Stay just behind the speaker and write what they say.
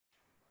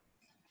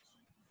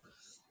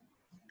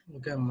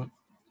Okay,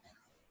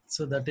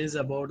 so that is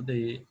about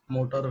the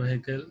motor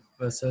vehicle,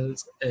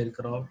 vessels,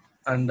 aircraft,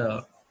 and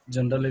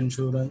general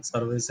insurance,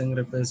 servicing,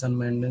 repairs, and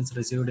maintenance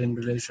received in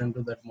relation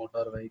to that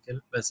motor vehicle,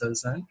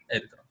 vessels, and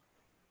aircraft.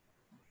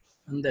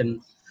 And then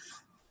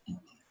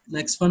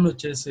next one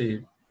వచ్చేసి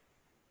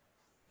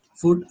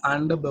food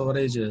and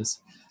beverages,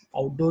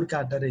 outdoor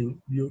catering,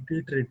 beauty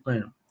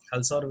treatment,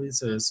 health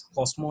services,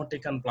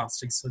 cosmetic and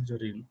plastic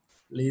surgery,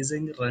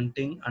 leasing,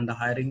 renting, and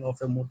hiring of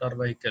a motor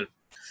vehicle,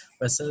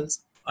 vessels,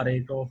 a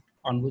rate of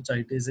on which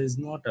ITC is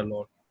not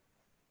allowed,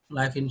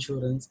 life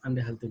insurance and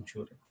health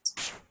insurance.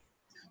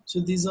 So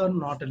these are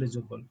not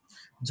eligible.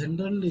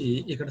 Generally,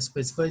 ఇక్కడ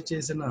specify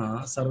చేసిన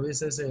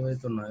services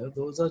ఏవైతే ఉన్నాయో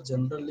those are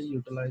generally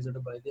utilized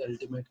by the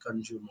ultimate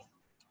consumer.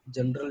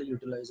 Generally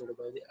utilized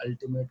by the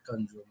ultimate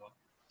consumer.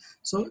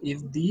 So if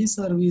these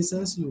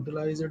services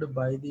utilized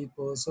by the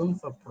person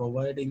for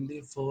providing the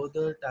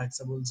further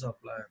taxable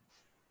supply,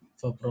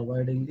 for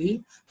providing the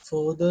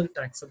further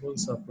taxable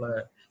supply,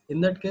 in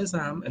that case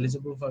I am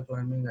eligible for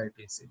claiming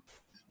ITC.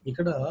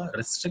 ఇక్కడ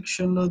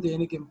restriction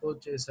దేనికి impose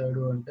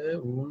చేశాడు అంటే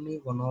only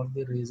one of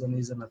the reason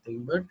is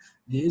nothing but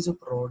these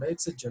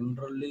products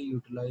generally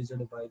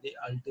utilised by the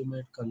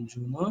ultimate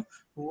consumer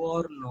who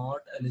are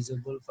not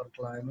eligible for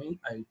claiming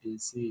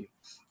ITC.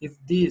 If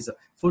these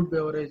food,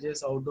 beverages,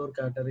 outdoor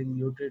catering,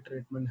 beauty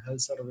treatment,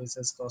 health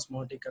services,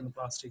 cosmetic and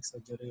plastic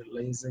surgery,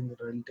 leasing,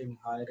 renting,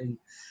 hiring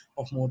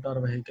of motor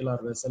vehicle or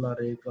vessel or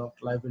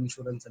aircraft, life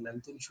insurance and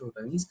health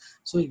insurance,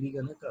 so ఇవి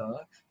గనక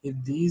if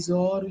these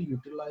are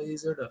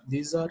utilized,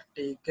 these are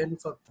taken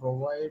for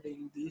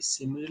providing the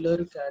similar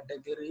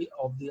category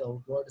of the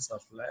outward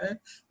supply,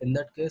 in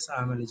that case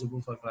I am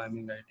eligible for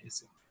claiming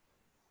ITC.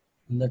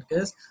 In that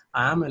case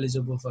I am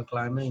eligible for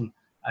claiming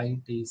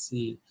ITC.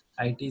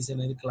 ITC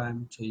అనేది claim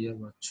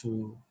చేయవచ్చు.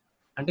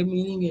 అంటే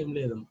meaning ఏం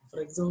లేదు.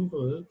 For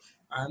example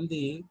I'm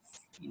the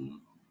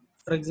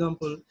for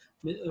example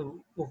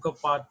ఒక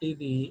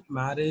పార్టీది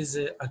marriage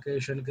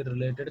అకేషన్కి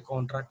related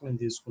contract నేను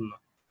తీసుకున్నా.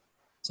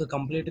 So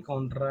complete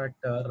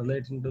contract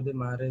relating to the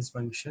marriage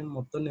function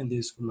మొత్తం నేను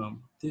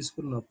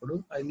తీసుకున్నప్పుడు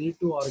I need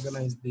to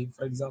organise the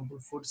for example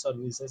food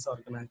services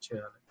organise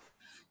చేయాలి.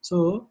 సో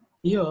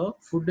ఇయర్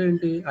ఫుడ్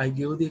ఏంటి, I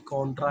give the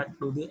contract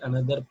to the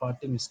another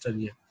party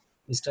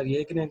mister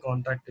ఏకి నేను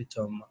contract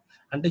ఇచ్చామమ్మా.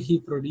 అంటే he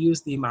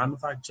produce the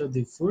manufacture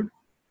the food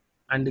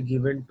and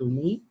given to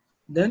me,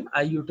 then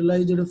I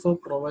utilized for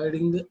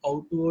providing the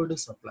outward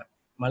supply.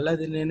 మళ్ళీ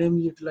అది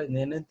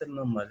నేనేం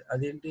తిన్నాం, మరి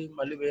అదేంటి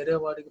మళ్ళీ వేరే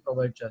వాడికి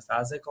ప్రొవైడ్ చేస్తా.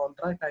 As a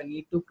contract I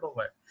need to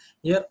provide.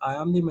 Here I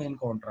am the main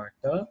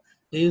contractor,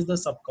 he is the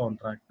sub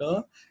contractor.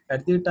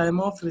 At the time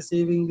of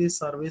receiving the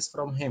service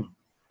from him,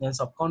 నేను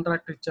సబ్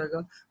కాంట్రాక్ట్ ఇచ్చాక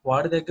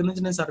వాడి దగ్గర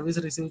నుంచి నేను సర్వీస్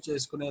రిసీవ్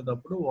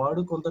చేసుకునేటప్పుడు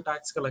వాడు కొంత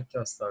tax collect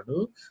చేస్తాడు.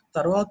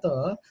 తర్వాత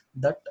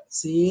that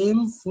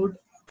same food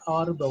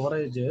or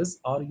beverages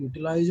are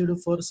utilized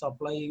for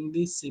supplying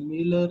the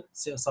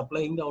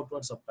supplying the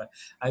outward supply.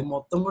 అవి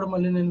మొత్తం కూడా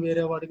మళ్ళీ నేను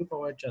వేరే వాడికి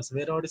ప్రొవైడ్ చేస్తాను,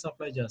 వేరే వాడికి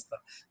సప్లై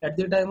చేస్తాను. At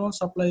the time of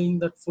supplying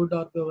that food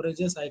are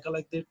beverages I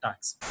collect the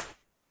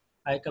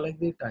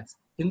tax.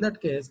 In that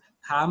case,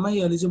 am I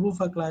eligible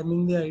for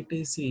claiming the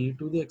ITC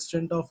to the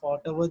extent of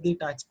whatever the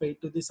tax paid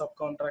to the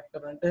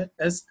subcontractor? అంటే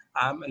yes,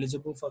 I am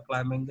eligible for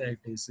claiming the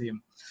ITC.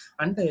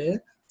 అంటే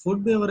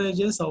food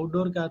beverages,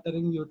 outdoor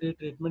catering, beauty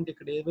treatment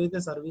ఇక్కడ ఏవైతే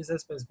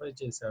services specify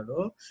చేశాడో,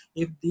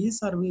 if these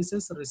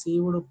services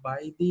received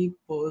by the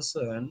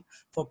person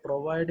for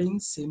providing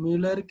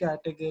similar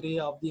category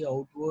of the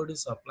outward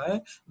supply,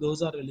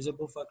 those are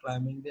eligible for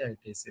claiming the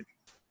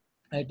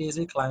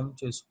ITC claim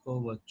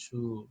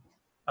చేసుకోవచ్చు.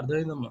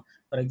 అర్థమైందమ్మా?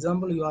 For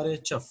example you are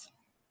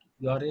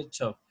A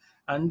chef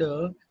and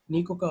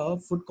నీకు ఒక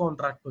food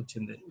contract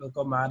వచ్చింది,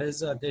 ఒక marriage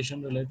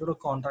occasion related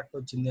ఒక contract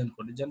వచ్చింది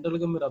అనుకోండి.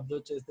 జనరల్గా మీరు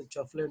అబ్జర్వ్ చేస్తే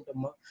చెఫ్లు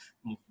ఏంటమ్మా,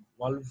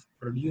 వాళ్ళు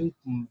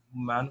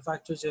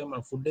మ్యానుఫ్యాక్చర్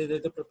చేయమని ఫుడ్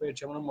ఏదైతే ప్రిపేర్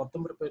చేయమని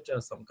మొత్తం ప్రిపేర్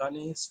చేస్తాం,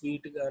 కానీ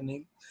స్వీట్ కానీ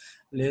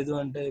లేదు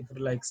అంటే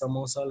ఇప్పుడు లైక్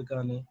సమోసాలు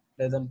కానీ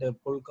లేదంటే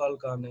పుల్కాలు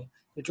కానీ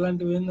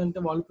ఇట్లాంటివి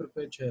ఏంటంటే వాళ్ళు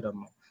ప్రిపేర్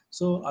చేయరమ్మా.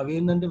 సో అవి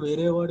ఏంటంటే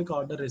వేరే వాడికి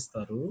ఆర్డర్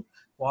ఇస్తారు,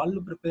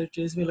 వాళ్ళు ప్రిపేర్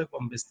చేసి వీళ్ళకి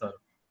పంపిస్తారు.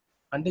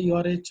 అంటే you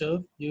are A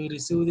chef, you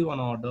receive the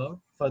one order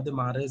for the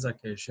marriage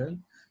occasion.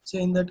 So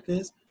in that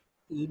case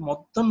ఈ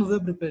మొత్తం నువ్వే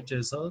ప్రిపేర్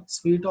చేసావు,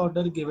 sweet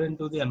order given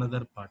to the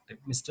another party,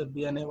 mister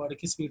B అనే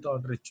వాడికి స్వీట్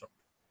ఆర్డర్ ఇచ్చావు.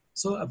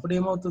 సో అప్పుడు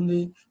ఏమవుతుంది,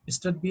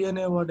 మిస్టర్ బి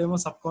అనేవాడేమో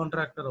సబ్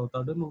కాంట్రాక్టర్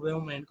అవుతాడు,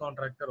 నువ్వేమో మెయిన్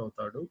కాంట్రాక్టర్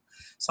అవుతాడు.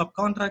 సబ్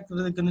కాంట్రాక్టర్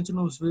దగ్గర నుంచి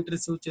నువ్వు స్వీట్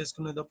రిసీవ్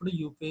చేసుకునేటప్పుడు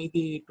you pay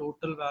the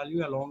total value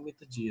along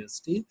with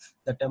GST.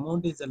 That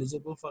amount is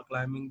eligible for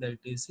claiming the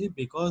ITC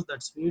because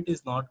that sweet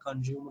is not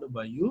consumed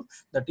by you,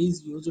 that is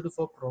used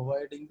for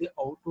providing the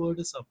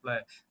outward supply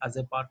as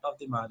a part of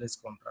the marriage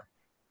contract.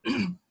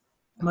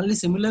 మళ్ళీ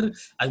similar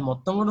అది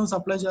మొత్తం కూడా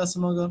supply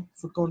చేస్తున్నావుగా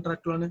food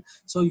contract లోనే,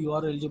 so you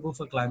are eligible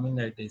for claiming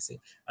ITC.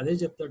 అదే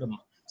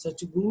చెప్తాడమ్మా,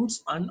 such goods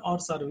and or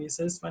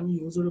services when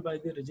used by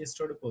the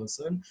registered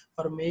person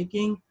for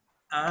making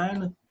an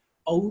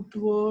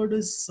outward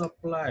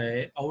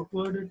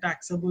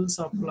taxable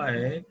supply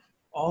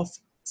of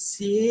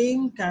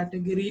same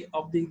category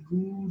of the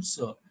goods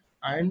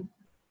and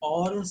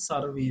or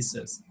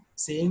services.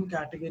 same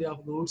category of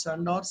goods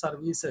and or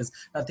services,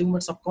 nothing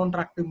but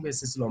subcontracting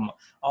basis lo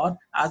or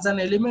as an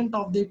element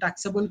of the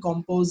taxable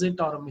composite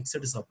or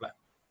mixed supply,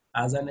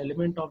 as an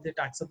element of the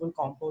taxable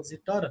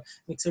composite or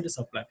mixed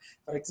supply.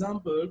 For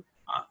example,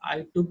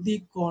 I took the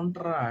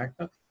contract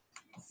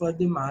for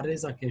the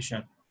marriage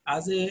occasion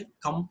as a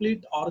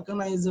complete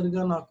organizer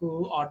గా నాకు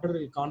order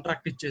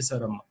contract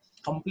ఇచ్చేసారమ్మా,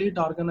 complete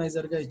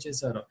organiser గా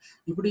ఇచ్చేసారు.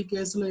 ఇప్పుడు ఈ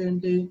కేసులో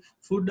ఏంటి,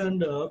 food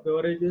and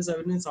beverages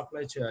అవన్నీ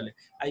supply చేయాలి.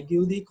 I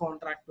give the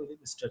contract to the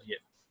mister A,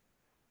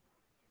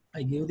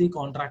 I give the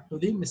contract to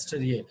the Mr.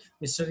 A.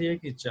 Mr. A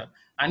కి ఇచ్చా.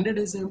 And at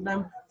the same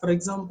time, for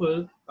example,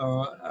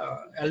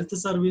 health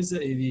service,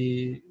 ఇది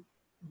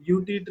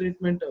beauty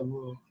treatment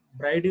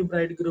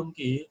braid groom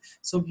కి,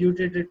 so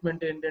beauty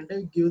treatment ఏంటంటే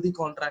give the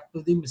contract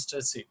to the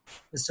mister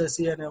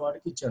C అనే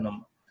వాడికి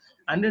ఇచ్చానమ్మా.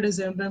 And at the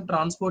same time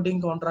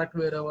transporting contract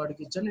వేరే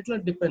వాడికి ఇచ్చాను. ఇట్లా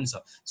డిపెండ్స్.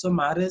 సో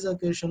మ్యారేజ్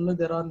అకేషన్ లో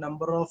there are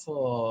number of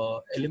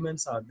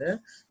elements are they.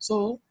 So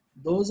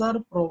those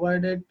are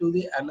provided to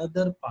the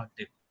another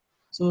party.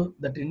 So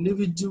that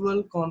individual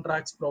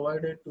contracts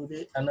provided to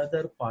the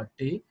another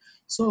party.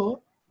 So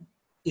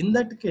in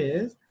that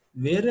case,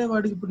 వేరే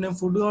వాడికి ఇప్పుడు నేను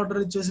food order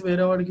ఇచ్చేసి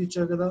వేరే వాడికి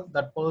ఇచ్చా కదా,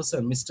 దట్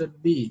పర్సన్ మిస్టర్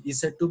బి ఈ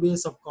set to be A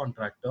sub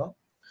contractor.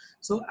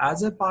 So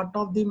as a part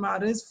of the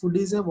marriage, food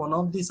is a one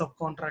of the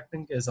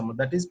subcontracting case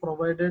that is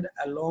provided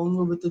along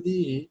with the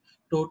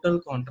total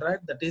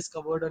contract that is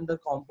covered under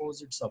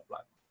composite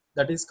supply.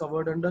 That is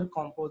covered under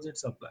composite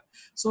supply.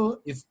 So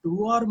if two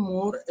or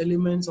more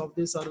elements of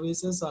the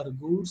services or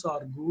goods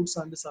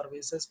and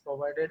services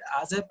provided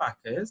as a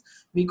package,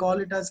 we call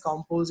it as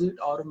composite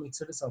or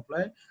mixed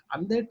supply,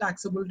 and their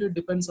taxability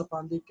depends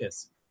upon the case.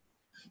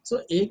 So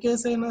a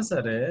case aina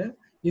sare,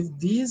 if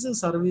these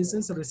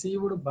services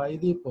received by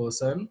the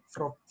person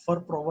for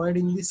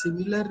providing the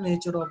similar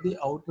nature of the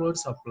outward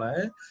supply,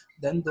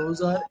 then those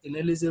are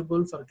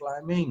ineligible for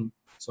claiming,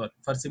 sorry,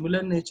 for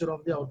similar nature of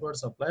the outward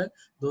supply,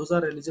 those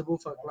are eligible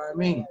for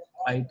claiming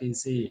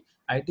ITC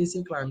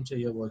claim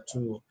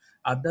cheyavochu.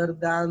 Other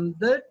than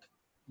that,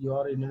 you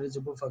are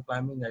ineligible for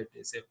claiming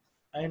ITC.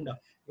 And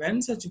when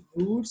such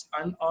goods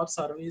and or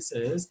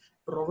services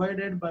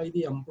provided by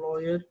the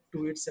employer to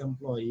its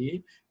employee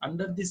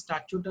under the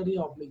statutory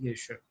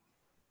obligation,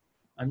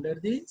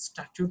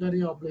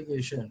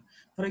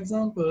 for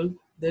example,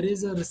 there is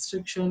a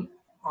restriction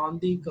on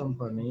the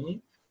company,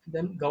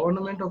 then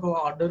government ఒక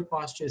order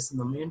pass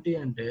చేసిందాం ఏంటి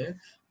అంటే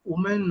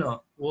women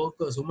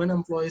workers, women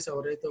employees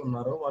ఎవరైతే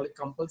ఉన్నారో వాళ్ళకి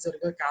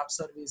కంపల్సరీగా cab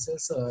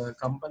services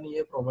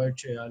కంపెనీయే provide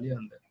చేయాలి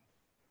అందే,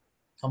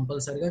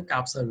 కంపల్సరీగా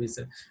క్యాబ్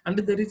సర్వీసెస్. అంటే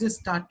there is a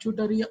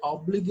statutory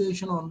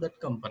obligation on that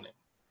company.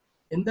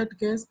 In that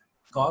case,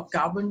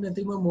 cab and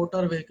nothing but motor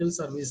vehicle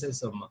services,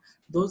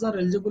 those are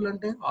eligible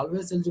and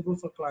always eligible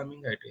for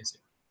claiming ITC.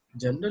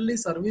 Generally,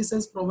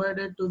 services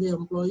provided to the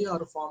employee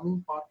are forming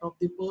part of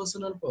the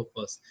personal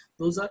purpose.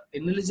 Those are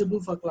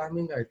ineligible for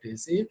claiming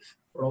ITC,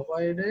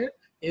 provided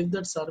if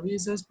that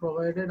services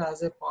provided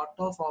as a part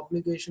of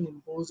obligation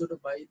imposed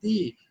by the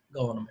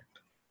government,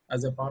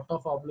 as a part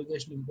of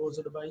obligation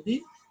imposed by the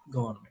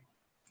government.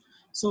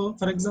 So,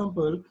 for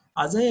example,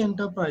 Ajay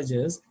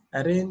Enterprises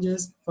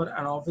arranges for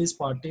an office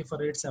party for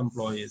its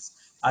employees.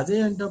 Ajay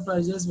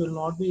Enterprises will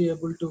not be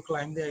able to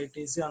claim the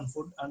ITC on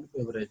food and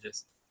beverages.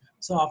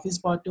 So, office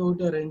party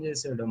ఒకటి arrange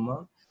చేసాడమ్మా.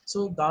 So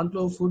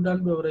దాంట్లో food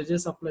and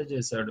beverages supply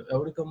చేశాడు.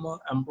 ఎవరికమ్మా?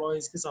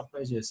 Employees కి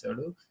supply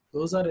చేశాడు.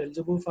 Those are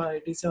eligible for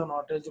ITC are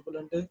not eligible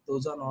అంటే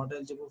those are not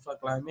eligible for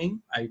claiming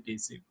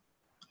ITC.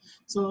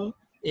 So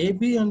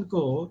AB and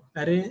Co,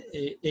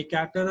 a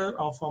caterer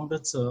of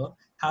Amritsar,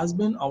 has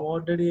been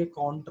awarded a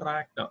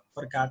contract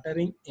for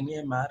catering in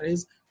a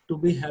marriage to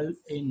be held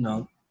in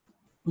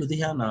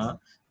Ludhiana.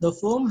 The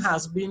firm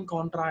has been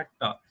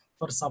contracted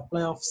for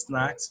supply of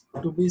snacks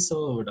to be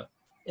served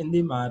in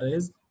the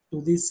marriage to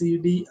the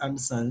CD and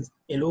Sons,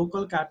 a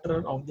local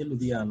caterer of the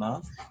Ludhiana.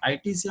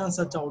 ITC on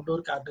such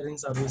outdoor catering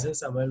services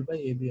availed by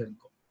AB and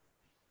Co.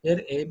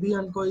 Here AB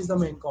and Co is the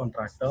main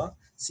contractor,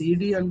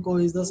 CD and Co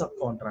is the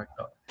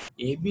subcontractor.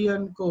 AB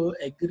and Co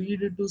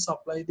agreed to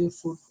supply the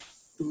food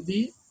to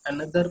the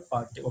another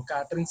party. ఒక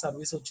catering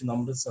service వచ్చింది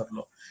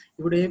అమృత్సర్లో.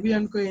 ఇప్పుడు AB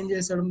and co ఏం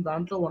చేశాడు,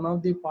 దాంట్లో one of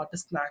the part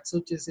snacks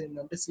వచ్చేసి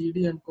ఏంటంటే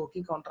CD and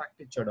కోకి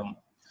contract ఇచ్చాడు.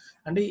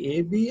 అంటే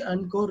AB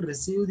and co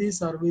receive the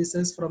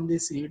services from the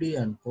CD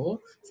and co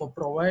for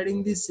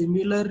providing the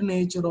similar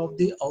nature of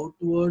the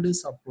outward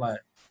supply.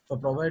 For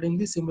providing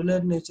the similar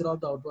nature of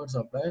the outward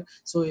supply,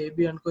 so AB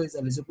and Co is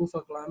eligible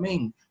for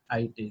claiming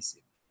ITC.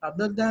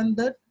 Other than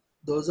that,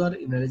 those are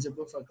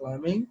ineligible for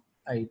claiming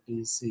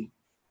ITC.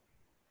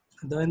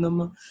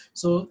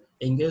 So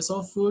in case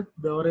of food,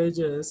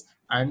 beverages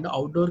and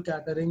outdoor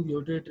catering,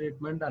 beauty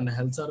treatment and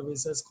health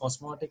services,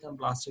 cosmetic and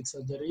plastic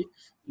surgery,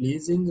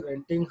 leasing,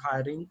 renting,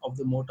 hiring of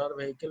the motor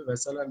vehicle,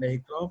 vessel and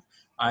aircraft,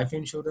 life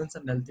insurance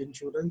and health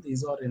insurance,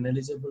 these are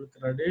ineligible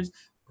credits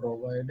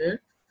provided.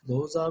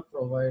 Those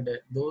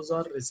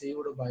are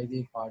received by the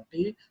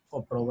party for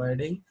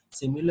providing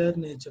similar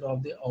nature of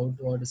the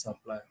outward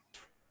supply.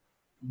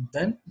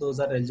 then those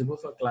are eligible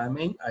for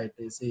claiming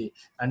ITC.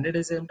 And at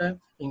the same time,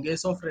 in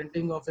case of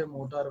renting of a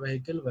motor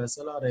vehicle,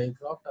 vessel or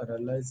aircraft or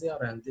LIC or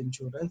health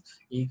insurance,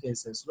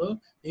 cases lo,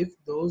 if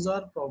those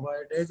are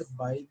provided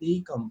by the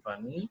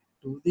company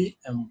to the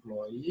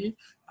employee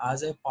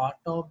as a part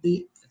of the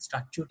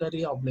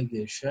statutory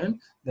obligation,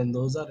 then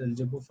those are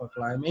eligible for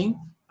claiming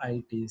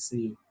ITC.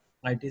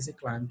 ITC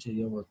claim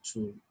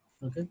చేయవచ్చు.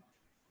 Okay.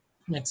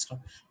 Next,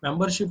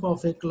 membership of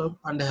a club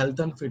and health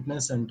and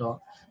fitness center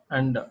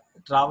and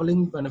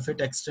traveling benefit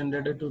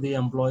extended to the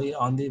employee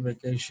on the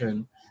vacation,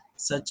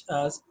 such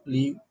as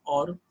leave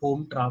or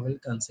home travel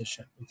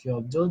concession. If you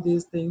observe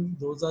these things,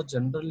 those are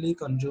generally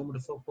consumed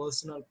for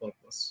personal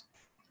purpose.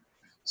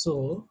 So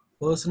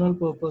personal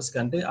purpose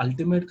కంటే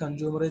ultimate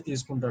కన్జ్యూమరే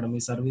తీసుకుంటాడు మీ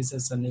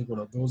services అన్ని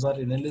కూడా. Those are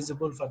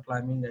ineligible for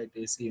claiming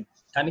ITC.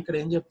 కానీ ఇక్కడ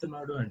ఏం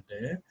చెప్తున్నాడు అంటే,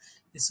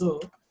 so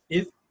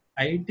if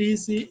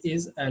ITC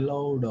is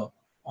allowed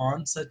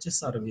on such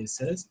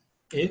services,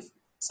 if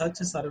such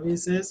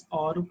services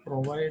are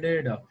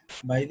provided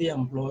by the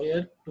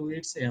employer to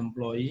its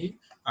employee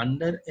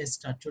under a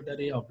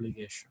statutory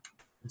obligation.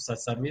 If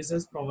such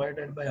services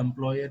provided by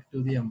employer to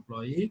the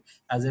employee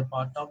as a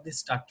part of the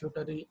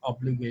statutory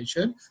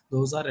obligation,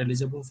 those are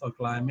eligible for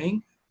claiming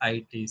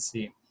ITC.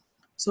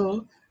 So,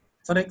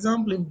 for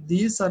example, if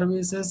these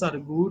services are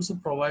goods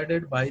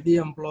provided by the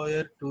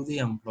employer to the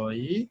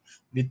employee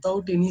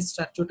without any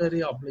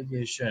statutory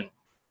obligation,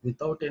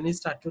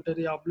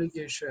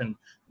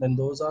 then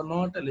those are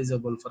not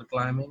eligible for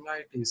claiming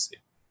ITC.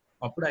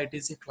 అప్పుడు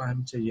ITC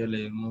claim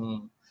చేయలేము.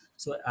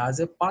 So as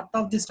a part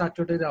of the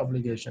statutory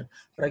obligation,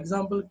 for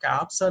example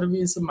cab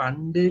service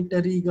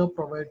మ్యాండేటరీగా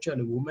provide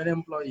చేయాలి women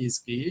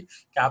ఎంప్లాయీస్కి.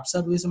 Cab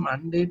service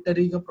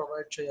మ్యాండేటరీగా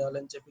provide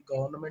చేయాలని చెప్పి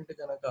government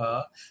కనుక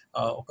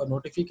ఒక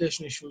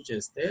notification issue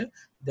చేస్తే,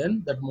 then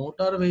that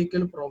motor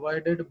vehicle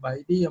provided by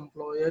the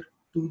employer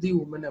to the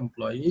women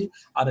employee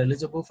are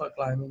eligible for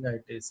claiming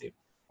ITC.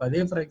 అదే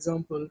for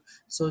example,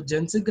 so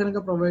gents కనుక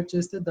provide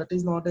చేస్తే that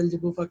is not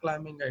eligible for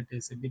claiming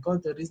ITC because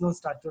there is no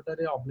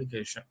statutory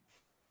obligation.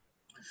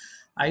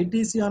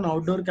 ITC on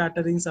outdoor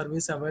catering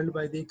service availed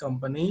by the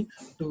company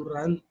to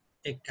run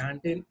a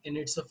canteen in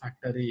its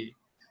factory.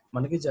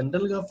 మనకి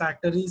జనరల్గా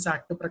factories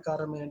act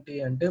ప్రకారం ఏంటి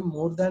అంటే,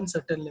 more than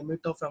certain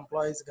limit of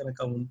employees కనుక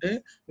ఉంటే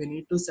we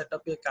need to set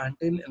up a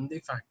canteen in the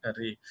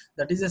factory.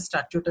 That is a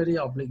statutory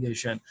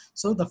obligation.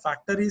 So the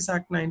Factories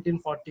Act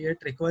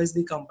 1948 requires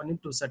the company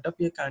to set up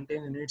a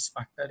canteen in its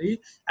factory.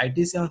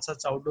 ITC on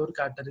such outdoor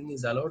catering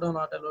is allowed or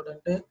not allowed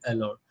అంటే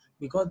allowed,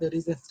 because there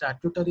is a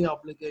statutory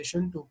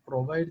obligation to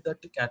provide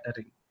that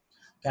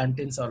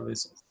canteen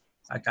services.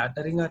 A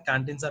catering or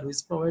canteen service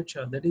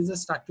provider, that is a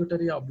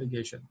statutory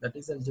obligation that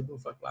is eligible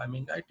for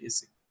claiming ITC.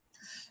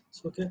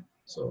 So, okay,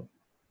 so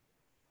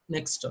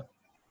next,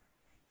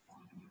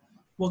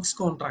 works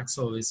contract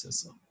services.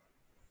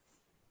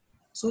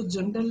 So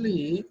generally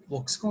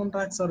works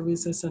contract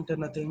services ante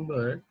nothing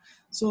but,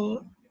 so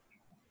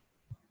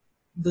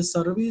the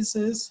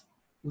services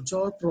which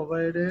are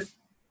provided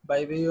by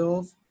way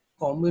of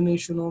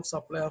combination of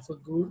supply of a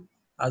good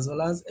as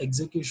well as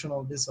execution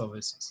of the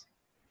services.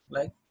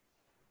 Like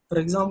for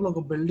example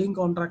ఒక building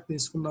contract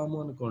తీసుకున్నాము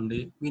అనుకోండి,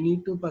 we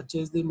need to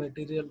purchase the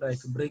material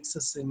like bricks,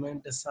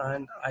 cement,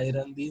 sand,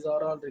 iron, these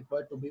are all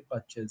required to be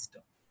purchased.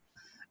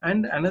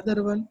 And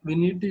another one, we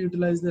need to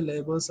utilise the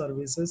labour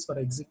services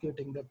for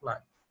executing the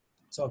plan.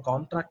 So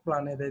contract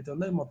plan ఏదైతే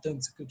ఉందో మొత్తం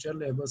execute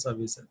చేయాలి labour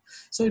services.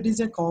 So it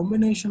is a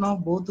combination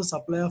of both the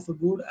supply of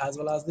good as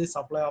well as the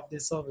supply of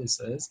the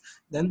services,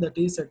 then that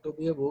is said to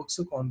be a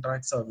works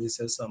contract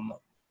services అమ్మ.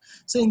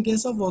 So in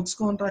case of works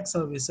contract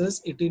services,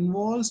 it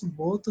involves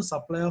both the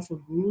supply of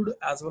good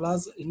as well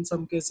as in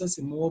some cases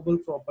immovable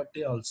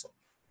property also.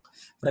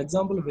 For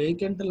example,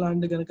 vacant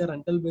land ganaka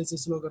rental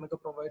basis lo ganaka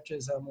provide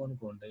chesamu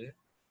anukondi,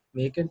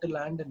 vacant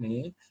land ni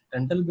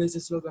rental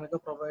basis lo ganaka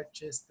provide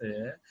cheste,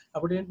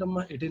 appudu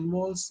entamma, it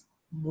involves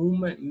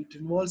movement, it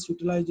involves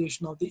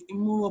utilization of the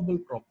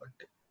immovable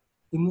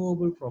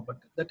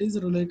property that is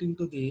relating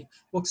to the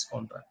works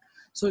contract.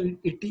 So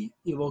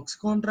a works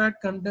contract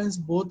contains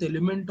both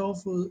element of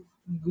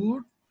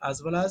good as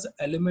well as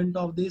element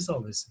of the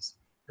services.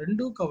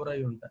 రెండు cover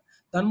అయి ఉంటాయి,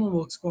 దాన్ని మనం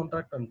works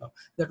contract అంటాం.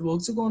 That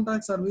works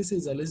contract service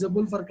is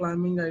eligible for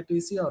claiming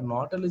ITC are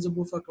not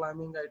eligible for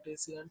claiming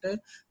ITC అంటే,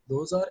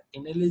 those are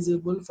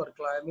ineligible for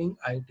claiming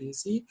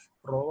ITC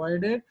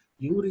provided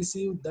you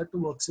receive that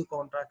works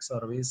contract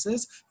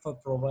services for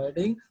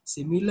providing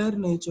similar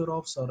nature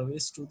of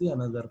service to the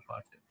another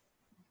party.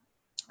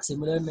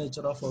 Similar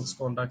nature of works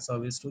contract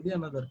service to the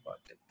another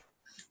party.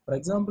 For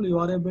example, you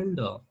are a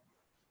builder.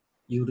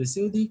 You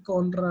receive the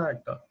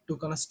contract to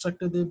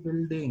construct the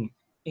building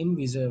in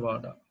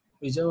Vijayawada.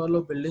 విజయవాడలో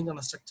building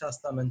construct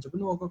చేస్తానని చెప్పి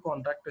నువ్వు ఒక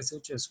contract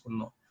receive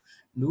చేసుకున్నావు.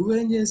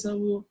 నువ్వేం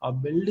చేసావు, ఆ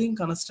building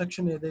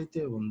construction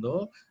ఏదైతే ఉందో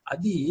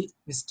అది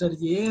మిస్టర్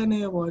ఏ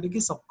అనే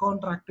వాడికి సబ్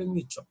కాంట్రాక్టింగ్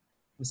ఇచ్చావు.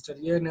 మిస్టర్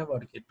ఏ అనే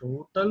వాడికి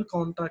టోటల్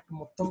కాంట్రాక్ట్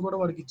మొత్తం కూడా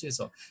వాడికి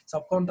ఇచ్చేసావు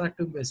సబ్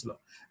కాంట్రాక్టింగ్ బేస్ లో.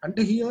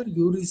 అంటే here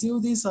you receive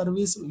the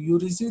service, you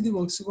receive the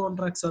works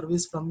contract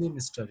service from the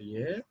mister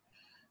A,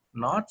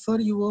 not for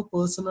your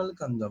personal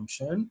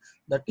consumption,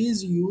 that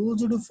is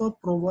used for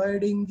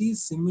providing the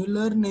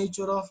similar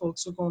nature of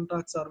works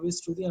contract service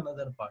to the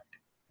another party.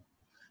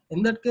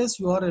 In that case,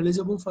 you are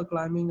eligible for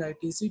claiming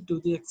ITC to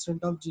the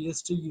extent of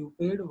GST you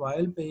paid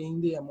while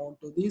paying the amount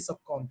to the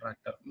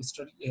subcontractor,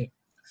 Mr. A.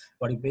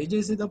 వాడికి pay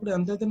చేసేటప్పుడు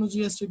ఎంతైతే నువ్వు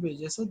GST pay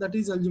చేస్తావు, that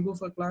is eligible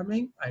for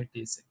claiming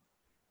ITC.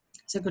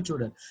 So ఇక్కడ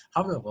చూడండి,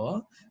 however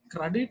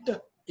credit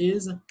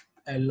is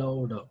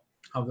allowed.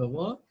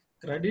 However,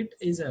 credit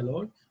is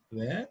allowed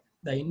where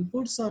the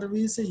input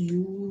service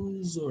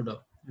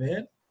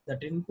where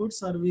that input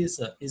service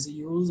is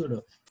used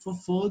for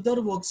further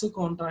works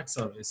contract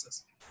services.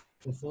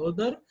 For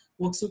further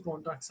works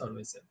contract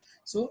services.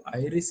 So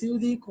I receive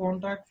the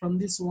contract from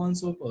the so and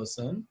so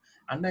person,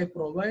 and I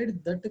provide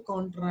that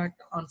contract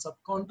on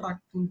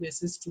subcontracting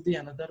basis to the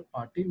another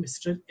party,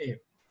 Mr. A.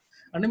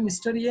 అంటే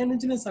mister ఏ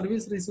నుంచి నేను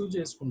service receive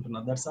చేసుకుంటున్నా.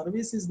 That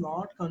service is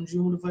not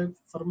consumed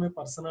for my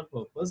personal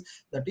purpose,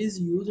 that is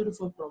used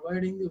for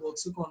providing the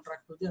works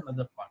contract to the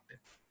another party.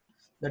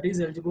 That is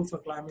eligible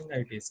for claiming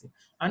ITC.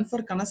 And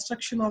for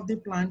construction of the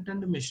plant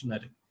and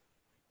machinery,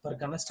 for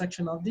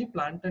construction of the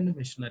plant and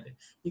machinery.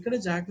 ఇక్కడ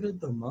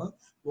జాగ్రత్త అమ్మా,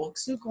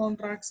 works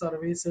contract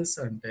services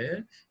అంటే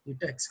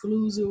it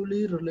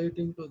exclusively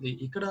relating to the,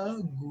 ఇక్కడ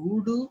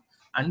గూడ్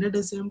and at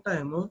the same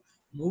time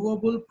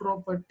movable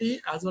property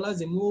as well as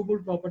immovable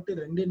property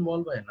rendu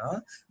involve aina,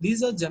 these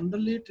are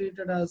generally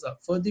treated as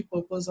for the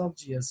purpose of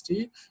GST,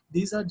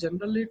 these are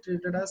generally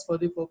treated as for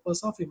the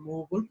purpose of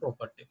immovable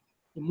property.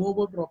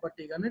 Immovable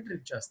property gaane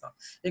treat chestam.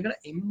 Ikkada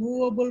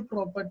immovable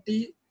property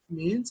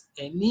means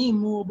any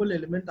immovable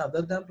element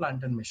other than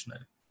plant and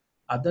machinery,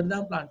 other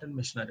than plant and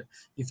machinery.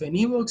 If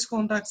any works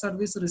contract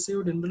service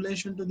received in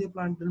relation to the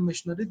plant and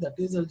machinery, that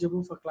is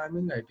eligible for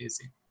claiming ITC.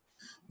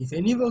 If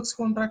any works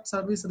contract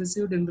service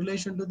received in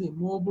relation to the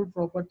immovable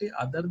property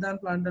other than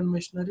plant and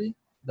machinery,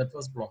 that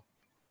was blocked.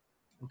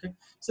 Okay,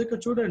 so ఇక్కడ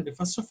చూడండి,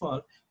 first of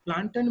all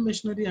plant and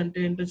machinery అంటే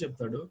ఏంటో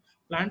చెప్తాడు.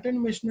 Plant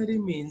and machinery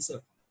means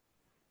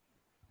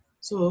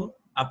so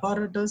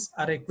apparatus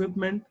or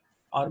equipment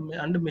or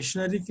and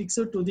machinery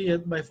fixed to the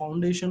earth by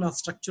foundation or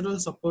structural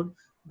support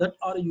that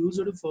are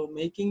used for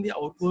making the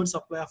outward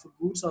supply of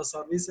goods or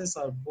services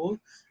or both,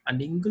 and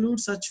include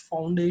such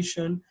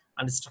foundation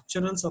and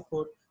structural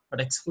support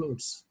but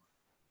excludes.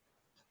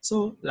 So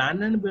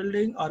land and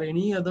building or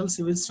any other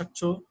civil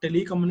structure,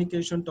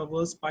 telecommunication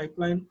towers,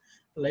 pipeline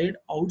laid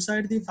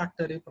outside the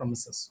factory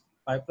premises.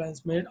 Pipelines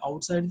made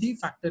outside the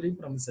factory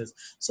premises.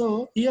 So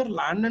here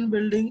land and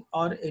building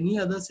or any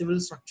other civil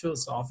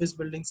structures, office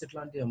buildings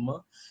itlanti amma.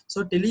 So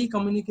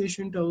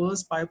telecommunication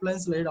towers,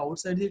 pipelines laid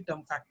outside the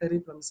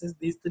factory premises,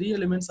 these three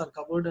elements are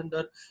covered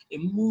under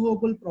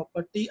immovable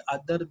property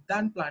other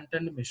than plant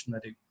and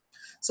machinery.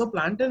 So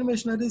plant and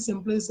machinery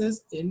simply says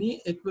any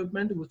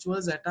equipment which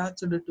was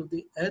attached to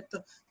the earth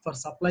for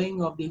supplying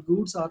of the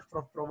goods or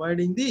for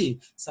providing the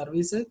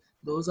services,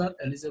 those are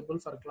eligible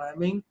for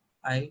claiming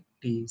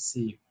ITC.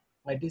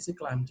 ITC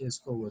claim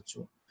chesukovachu.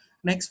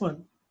 Next one,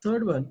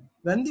 third one,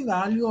 when the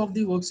value of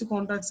the works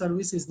contract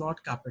service is not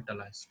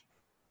capitalized.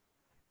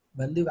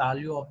 When the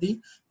value of the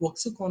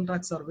works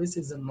contract service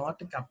is not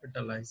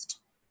capitalized.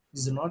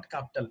 Is not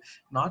capital,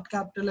 not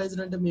capitalized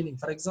అంటే meaning,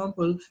 for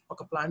example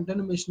ఒక plant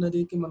and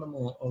మెషినరీకి మనము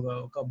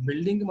ఒక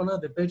building మనం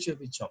repair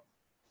చేయించాం,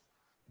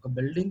 ఒక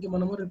building కి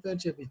మనము repair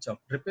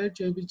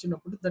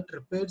చేయించినప్పుడు that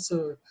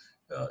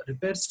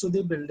repairs to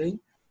the building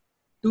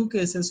two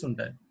cases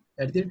ఉంటాయి.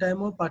 At the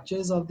time of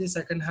purchase of the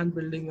second hand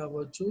building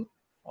అవ్వచ్చు,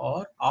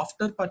 are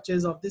after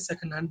purchase of the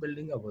second hand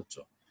building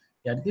అవ్వచ్చు.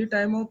 At the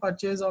time of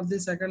purchase of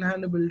the second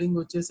hand building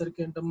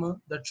వచ్చేసరికి ఏంటమ్మా,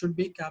 that should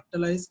be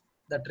capitalise,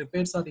 that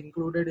repairs are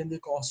included in the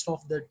cost of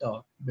that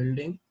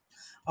building.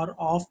 Or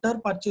after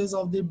purchase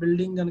of the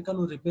building ganaka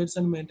nu repairs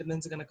and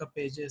maintenance ganaka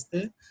pay cheste,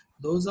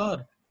 those are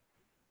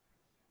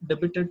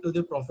debited to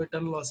the profit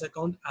and loss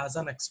account as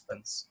an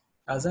expense.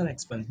 As an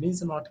expense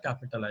means not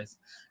capitalized.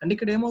 And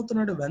ikkada em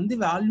avutunnadu, when the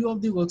value of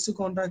the works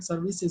contract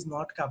service is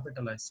not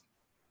capitalized,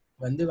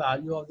 when the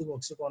value of the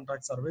works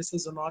contract service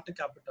is not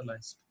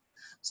capitalized.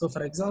 So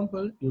for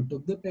example, you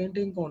took the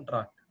painting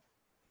contract,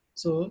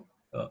 so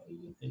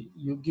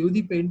you give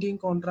the painting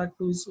contract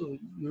to, so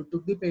you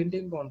took the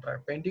painting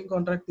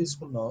contract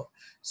తీసుకున్నావు.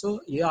 So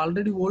ఏ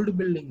already old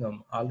building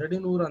already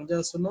నువ్వు run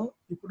చేస్తున్నావు,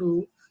 ఇప్పుడు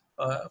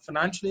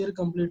financial year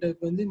complete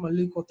అయిపోయింది,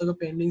 మళ్ళీ కొత్తగా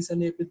paintings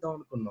అని వేపిద్దాం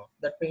అనుకున్నావు.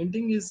 That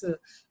painting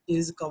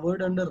is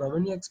covered under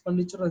revenue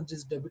expenditure and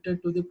is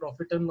debited to the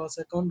profit and loss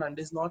account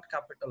and is not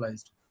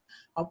capitalised.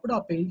 అప్పుడు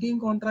ఆ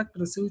పెయింటింగ్ కాంట్రాక్ట్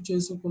రిసీవ్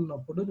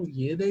చేసుకున్నప్పుడు నువ్వు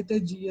ఏదైతే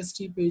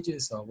జిఎస్టీ పే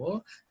చేసావో,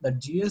 that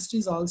GST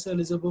is also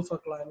eligible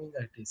for claiming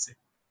ITC.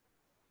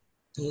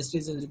 GST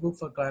is eligible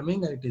for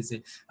claiming ITC.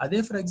 అదే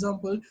for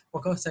example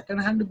ఒక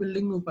second hand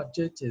building నువ్వు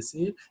purchase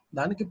చేసి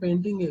దానికి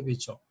పెయింటింగ్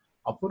వేయించావు,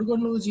 అప్పుడు కూడా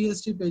నువ్వు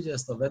జిఎస్టీ పే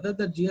చేస్తావు. Weather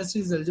that GST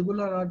is eligible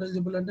are not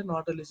eligible అంటే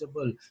not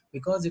eligible,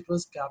 because it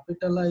was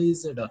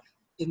capitalised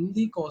in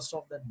the cost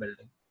of that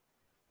building.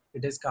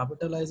 It is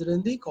capitalized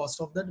in the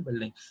cost of that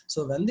building.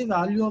 So when the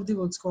value of the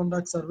works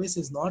contract service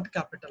is not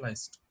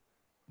capitalized,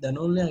 then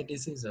only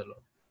ITC is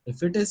allowed.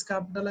 If it is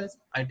capitalized,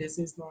 ITC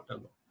is not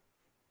allowed.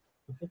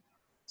 Okay.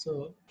 So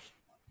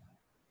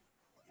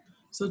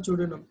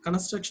చూడండి,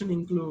 construction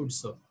includes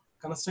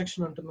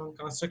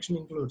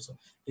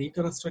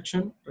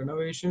reconstruction,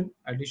 renovation,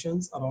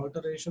 additions or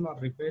alteration or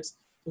repairs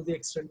to the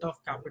extent of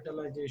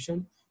capitalization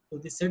to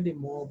the said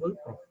immovable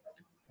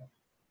property.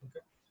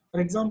 Okay. For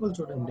example,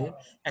 చూడండి,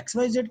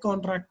 XYZ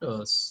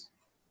contractors.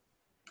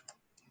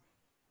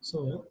 So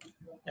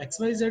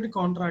XYZ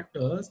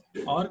contractors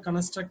are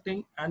constructing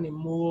an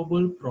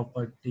immovable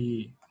property.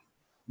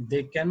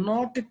 They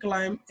cannot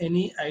claim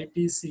any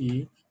ITC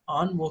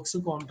on works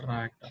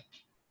contract.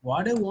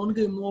 వాడే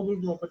ఓన్గా immovable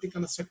property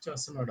construct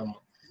చేస్తున్నాడమ్మా.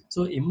 So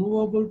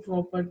immovable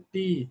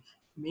property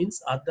means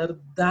other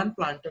than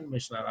plant and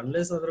machinery.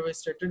 Unless otherwise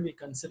stated, we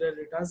consider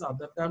it as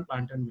other than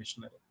plant and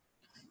machinery.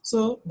 So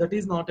that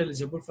is not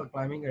eligible for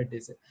claiming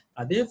ITC.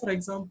 అదే for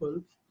example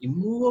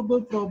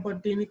immovable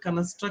ప్రాపర్టీని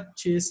construct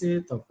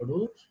చేసేటప్పుడు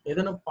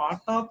ఏదైనా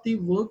part of the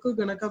work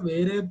గనక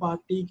వేరే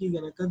పార్టీకి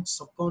గనక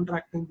sub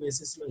contracting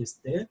basis లో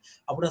ఇస్తే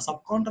అప్పుడు ఆ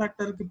సబ్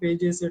కాంట్రాక్టర్ కి పే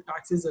చేసే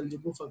tax is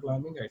eligible for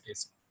claiming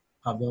ITC.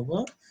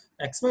 However,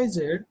 XYZ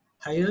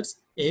hires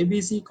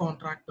ABC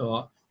contractor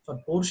for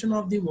portion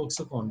of the works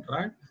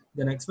contract,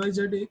 then XYZ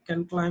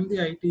can claim the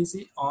ITC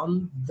on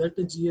that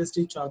GST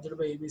charged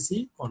by ABC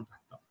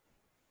contractor.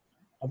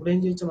 అప్పుడు ఏం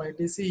చేయొచ్చు,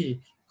 ITC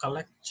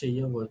collect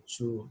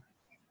చేయవచ్చు.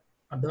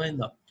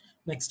 అర్థమైందా?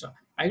 Next,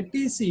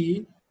 ITC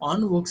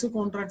on works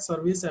contract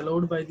service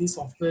allowed by the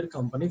software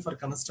company for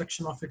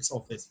construction of it's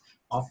office.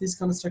 Office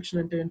construction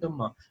అంటే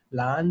ఏంటమ్మా,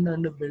 land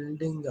and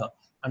building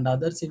and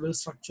other civil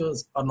structures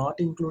are not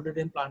included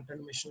in plant and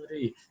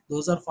machinery.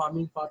 Those are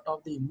forming part of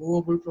the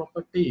immovable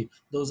property.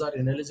 Those are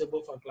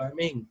ineligible for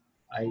claiming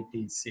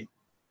ITC.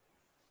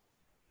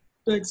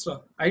 Extra,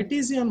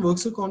 ITC and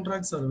works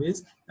contract service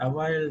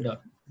availed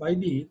by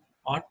the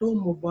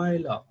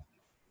automobile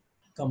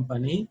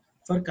company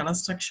for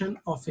construction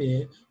of a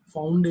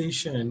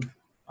foundation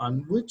on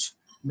which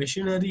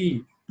machinery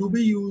to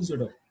be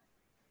used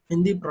in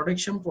the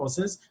production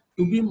process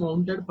to be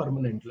mounted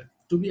permanently,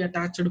 to be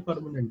attached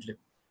permanently.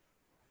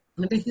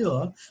 అంటే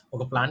here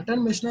ఒక plant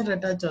and machinery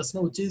attach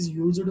చేస్తున్న which is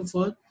used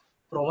for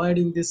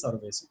providing the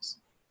services.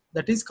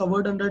 That is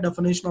covered under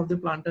definition of the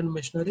plant and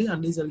machinery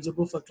and is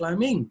eligible for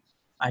claiming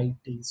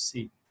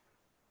ITC.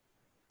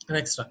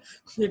 Next,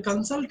 a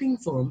consulting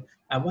firm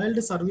availed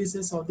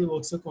services of the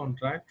works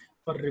contract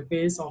for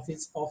repairs of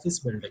its office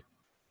building.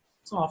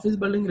 So office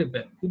building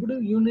repair,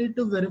 you need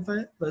to verify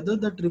whether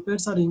that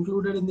repairs are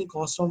included in the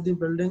cost of the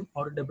building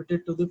or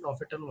debited to the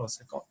profit and loss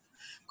account.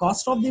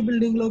 Cost of the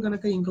building lo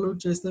ganaka include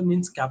cheste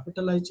means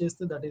capitalize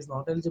cheste, that is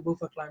not eligible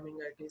for claiming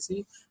ITC.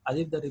 As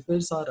if the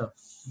repairs are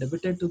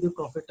debited to the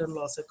profit and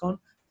loss account,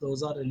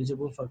 those are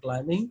eligible for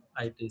claiming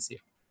ITC.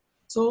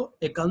 So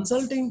a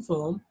consulting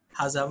firm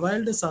has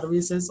availed the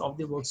services of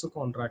the works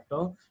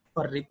contractor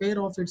for repair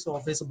of its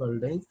office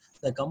building.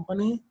 The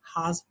company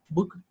has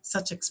booked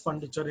such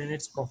expenditure in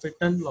its profit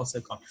and loss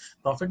account.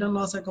 Profit and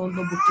loss account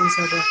lo book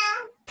chesadu.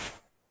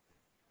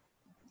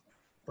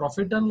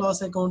 Profit and loss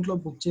account lo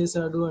book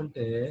chesadu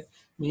ante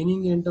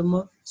meaning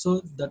entama, so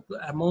that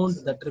amount,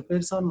 that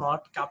repairs are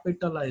not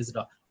capitalized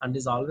and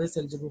is always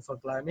eligible for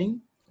claiming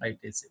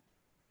ITC.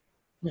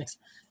 Next,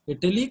 a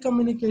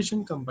telecommunication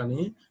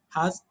company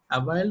has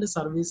availed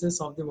services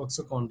of the works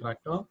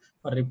contractor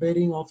for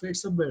repairing of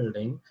its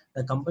building.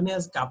 The company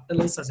has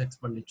capitalized such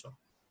expenditure.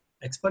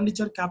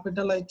 Expenditure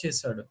capitalized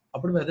chesadu.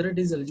 Appudu whether it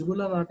is eligible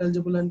or not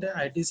eligible ante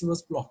ITC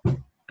was blocked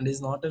and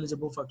is not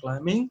eligible for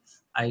claiming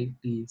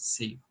ITC.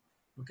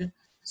 Okay.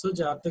 So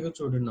జాగ్రత్తగా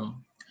చూడండి.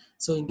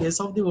 So in case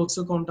of the works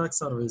contract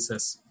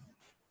services,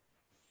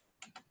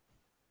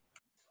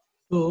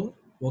 so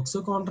works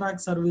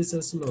contract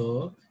services లో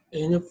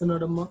ఏం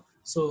చెప్తున్నాడమ్మా,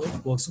 so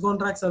works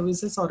contract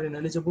services are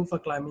ineligible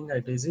for claiming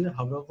ITC.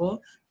 However,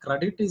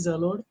 credit is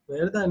allowed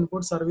where the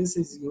input service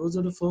is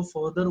used for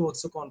further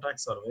works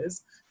contract service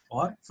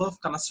or for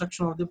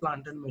construction of the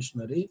plant and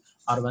machinery,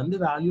 or when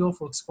the value of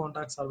works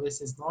contract service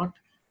is not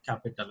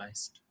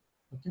capitalized.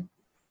 Okay.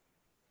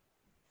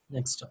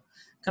 Next,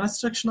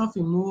 construction of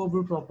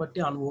immovable property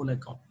on own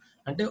account.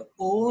 అంటే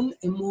own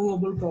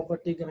immovable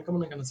property కనుక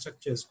మనం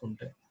construct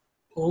చేసుకుంటే,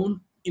 own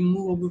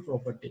immovable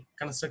property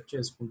construct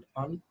చేసుకుంటే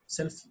on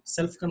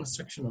self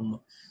construction అమ్మ.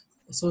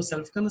 So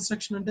self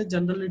construction అంటే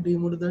generally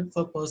deemed that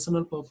for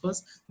personal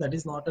purpose, that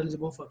is not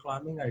eligible for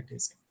claiming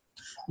ITC.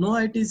 No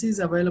ITC is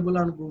available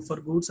for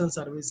goods and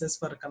services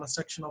for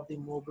construction of the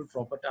immovable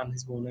property on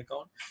his own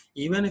account.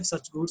 Even if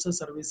such goods or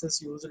services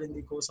used in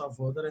the course of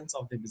furtherance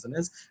of the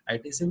business,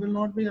 ITC will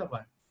not be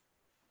available.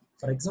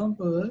 For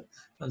example,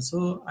 so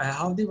I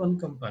have the one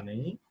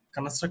company,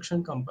 construction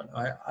company.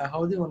 I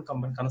have the one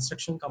company,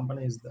 construction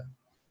company is there.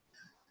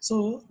 So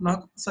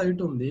నాకు site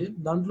ఉంది,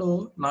 దాంట్లో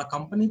నా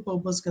company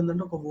purpose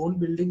కింద ఒక own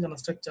building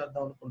construct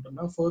చేద్దాం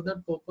అనుకుంటున్నా. For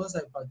that purpose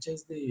I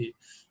purchase the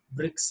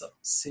bricks,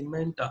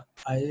 cement,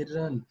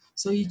 iron,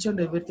 so each and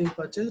everything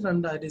purchased,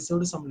 and I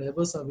received some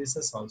labor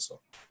services also.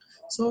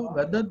 So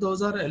whether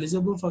those are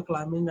eligible for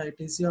claiming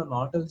ITC or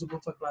not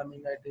eligible for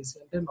claiming ITC,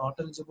 and not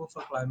eligible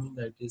for claiming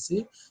ITC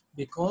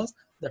because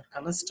that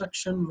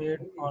construction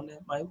made on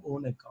my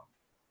own account.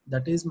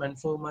 that is meant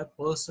for my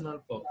personal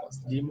purpose,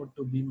 deemed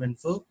to be meant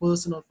for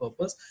personal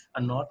purpose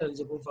and not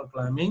eligible for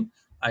claiming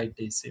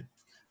ITC.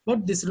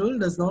 But this rule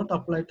does not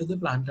apply to the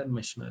plant and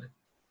machinery.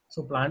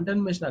 So plant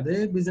and machine అదే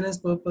business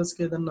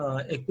పర్పస్కి ఏదన్నా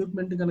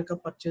equipment కనుక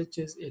purchase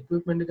చేసి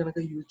equipment కనుక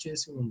use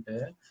చేసి ఉంటే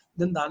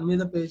then దాని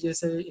మీద పే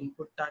చేసే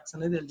ఇన్పుట్ ట్యాక్స్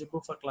అనేది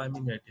eligible for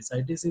claiming ITs.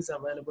 ITC is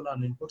available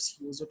on inputs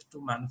used to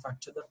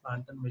manufacture the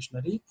plant and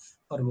machinery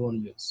for own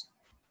use.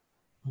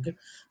 Okay,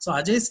 so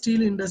Ajay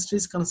Steel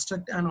Industries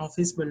construct an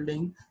office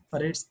building for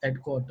its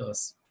headquarters.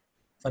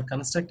 For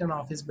construct an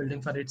office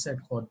building for its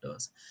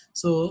headquarters.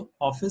 So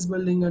office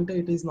building ante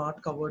it is not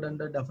covered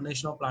under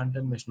definition of plant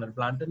and machinery.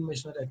 Plant and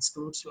machinery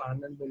excludes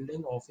land and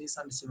building, office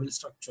and civil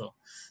structure.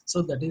 So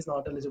that is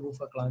not eligible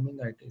for claiming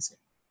ITC.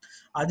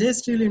 Ajay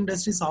Steel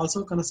Industries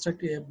also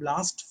construct a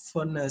blast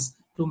furnace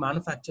to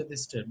manufacture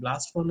this steel.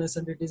 Blast furnace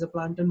and it is a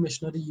plant and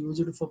machinery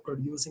used for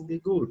producing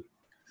the good.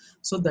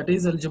 So that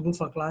is eligible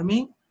for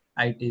claiming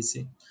ITC.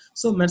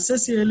 So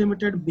Merces A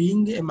Limited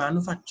being a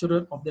manufacturer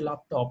of the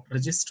laptop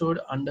registered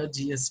under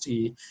GST,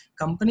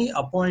 company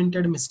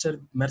appointed Mr.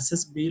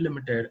 Merces B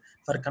Limited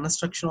for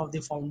construction of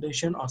the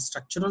foundation or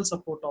structural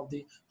support of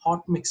the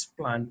hot mix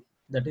plant,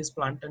 that is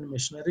plant and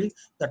machinery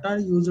that are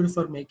used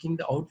for making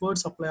the outward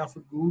supply of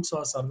goods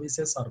or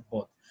services or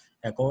both.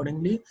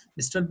 Accordingly,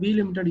 Mr. B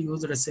Limited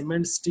used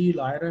cement, steel,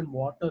 iron,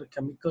 water,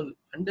 chemical,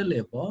 and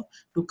labor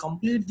to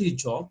complete the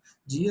job.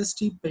 GST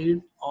paid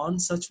on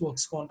such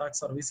works contract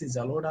service is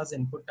allowed as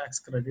input tax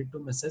credit to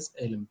Mrs.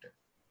 A Limited.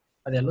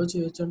 అది ఎలా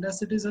చేయొచ్చు అంటే as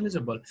it is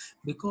eligible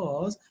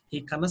because he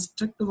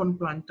construct one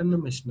plant and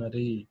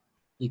machinery.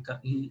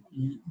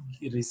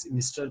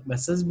 Mr.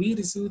 Mrs. B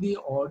received the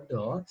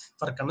order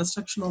for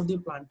construction of the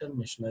plant and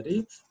machinery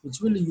which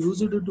will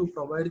use it to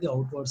provide the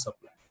outward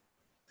supply.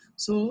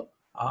 So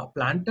ఆ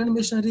plant and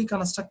machinery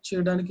construct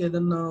చేయడానికి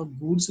ఏదన్నా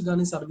goods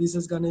కానీ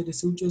services కానీ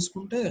receive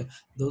చేసుకుంటే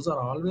those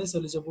are always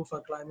eligible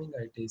for claiming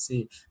ITC.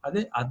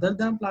 అదే other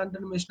than plant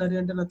and machinery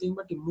అంటే nothing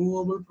but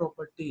immovable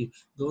property,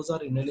 those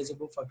are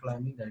ineligible for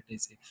claiming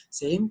ITC.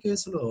 Same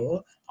కేసులో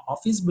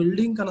office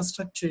building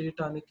construct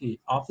చేయడానికి,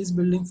 office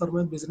building for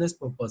my business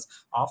purpose,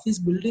 office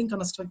building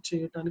construct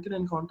చేయడానికి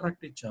నేను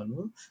contract ఇచ్చాను.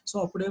 So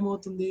అప్పుడు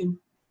ఏమవుతుంది,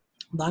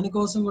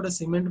 దానికోసం కూడా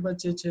సిమెంట్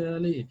పర్చేజ్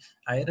చేయాలి,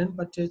 ఐరన్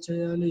పర్చేజ్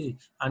చేయాలి,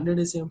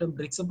 100 సేమ్ టైం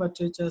బ్రిక్స్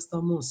పర్చేజ్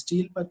చేస్తాము,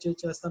 స్టీల్ పర్చేజ్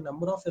చేస్తాం,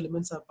 number of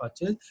elements are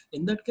purchase.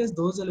 In that case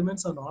those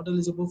elements are not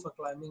eligible for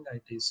claiming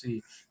ITC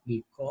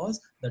because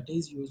that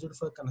is used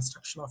for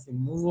construction of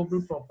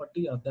immovable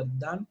property other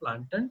than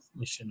plant and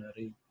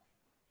machinery.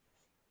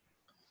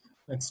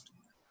 Next,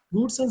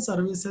 goods and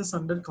services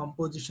under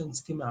composition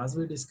scheme, as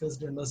we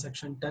discussed under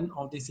section 10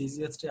 of the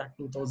CGST Act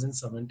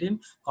 2017,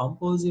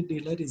 composite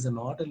dealer is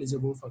not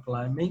eligible for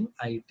claiming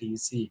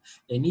ITC.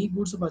 Any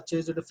goods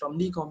purchased from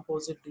the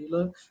composite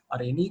dealer or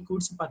any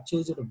goods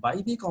purchased by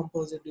the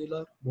composite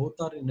dealer, both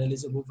are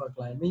ineligible for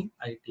claiming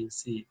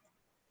ITC.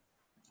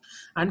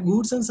 And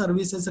goods and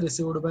services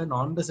received by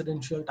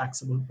non-residential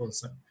taxable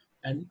person,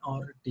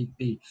 NRTP.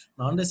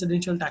 Non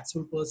residential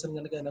taxable person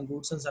కనుక ఏదైనా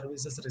goods and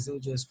services receive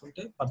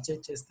చేసుకుంటే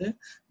purchase చేస్తే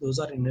those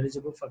are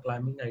ineligible for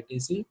claiming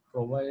ITC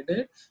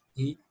provided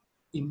ఈ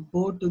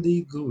import the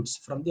goods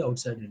from the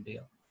out side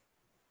India.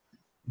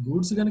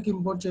 Goods కనుక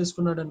import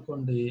చేసుకున్నాడు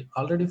అనుకోండి,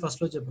 already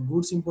first లో చెప్పి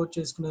గూడ్స్ ఇంపోర్ట్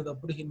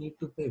చేసుకునేటప్పుడు he need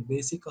to pay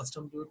basic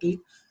custom duty,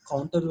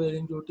 counter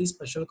వేలింగ్ duty,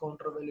 special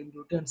counter వేలింగ్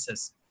duty and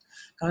cess.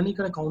 కానీ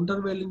ఇక్కడ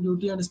counter వేలింగ్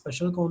duty and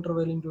special counter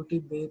వేలింగ్ duty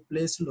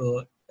place లో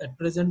at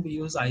present we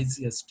use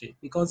IGST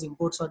because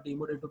imports are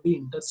deemed to be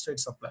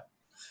interstate supply.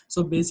 So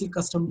basic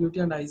custom duty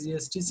and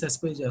IGST cess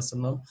pay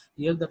చేస్తున్నాం.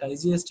 Here that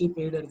IGST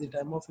paid at the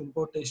time of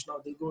importation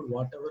of the good,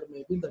 whatever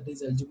may be, that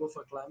is eligible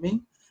for claiming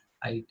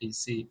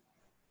ITC.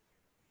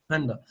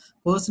 And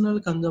personal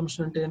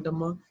consumption అంటే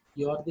ఏంటమ్మా,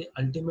 you are the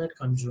ultimate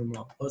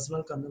consumer.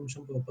 Personal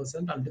consumption purpose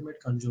and ultimate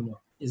consumer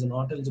is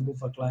not eligible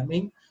for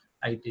claiming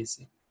ITC.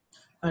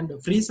 And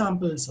free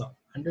samples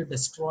and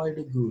destroyed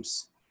goods.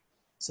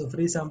 So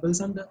free samples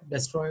and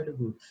destroyed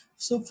good.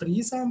 So free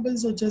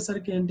samples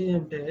వచ్చేసరికి ఏంటి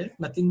అంటే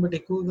nothing but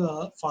ఎక్కువగా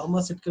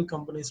pharmaceutical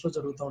companies లో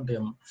జరుగుతూ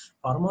ఉంటాయేమో.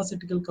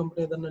 Pharmaceutical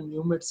company ఏదైనా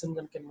new medicine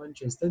కనుక invent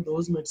చేస్తే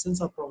those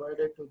medicines are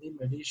provided to the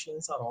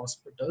మెడిషియన్స్ are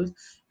hospitals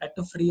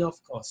at free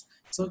of cost.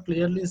 So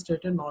clearly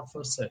stated not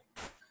for sale.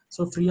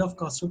 So free of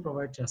cost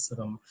provide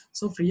చేస్తాము.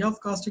 So free of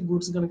cost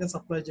goods కనుక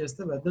supply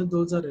చేస్తే weather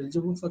those are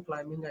eligible for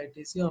claiming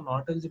ITC are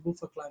not eligible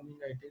for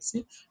claiming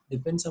ITC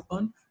depends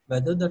upon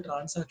whether the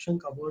transaction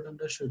covered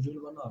under Schedule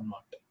 1 or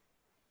not.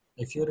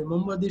 If you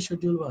remember the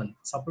Schedule 1,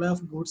 supply of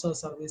goods or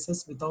services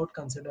without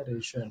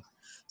consideration.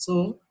 So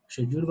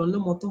Schedule 1 లో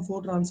మొత్తం 4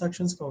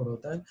 transactions cover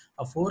అవుతాయి.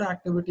 ఆ 4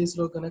 activities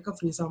లో కనుక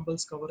free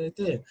samples cover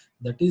అయితే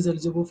that is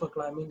eligible for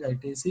claiming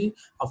ITC.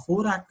 ఆ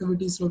 4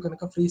 activities లో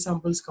కనుక ఫ్రీ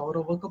శాంపిల్స్ కవర్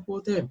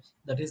అవ్వకపోతే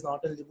that is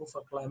not eligible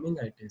for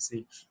claiming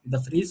ITC. If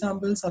the free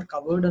samples are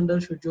covered under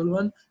Schedule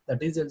 1,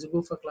 that is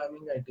eligible for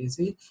claiming ITC.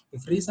 If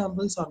free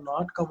samples are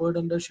not covered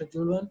under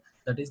Schedule 1,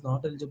 that is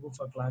not eligible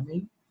for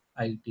claiming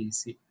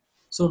ITC.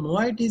 So no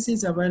ITC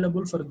is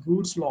available for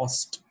goods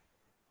lost.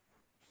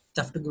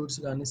 Theft goods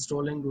కానీ,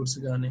 stolen goods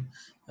కానీ,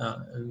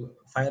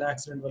 fire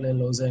accident వల్ల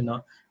loss అయినా,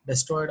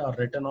 destroyed or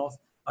written off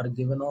or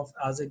given off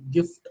as a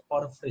gift or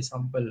a free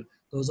sample,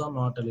 those are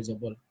not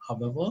eligible.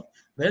 However,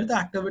 where the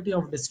activity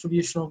of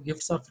distribution of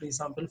gifts or free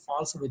sample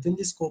falls within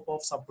the scope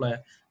of supply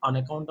on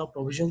account of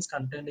provisions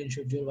contained in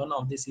Schedule 1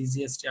 of the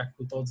CGST Act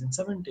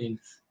 2017,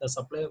 the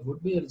supplier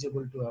would be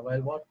eligible to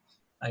avail what?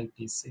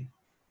 ITC.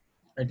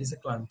 ITC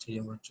claim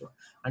చేయవచ్చు.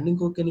 And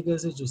ఇంకొక ఎన్ని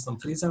cases చూస్తాం,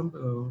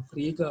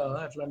 ఫ్రీగా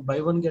అట్లా by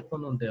one get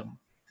one ఉంటాయి.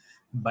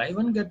 By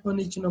one get one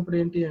ఇచ్చినప్పుడు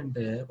ఏంటి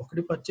అంటే,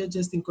 ఒకటి పర్చేజ్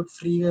చేస్తే ఇంకోటి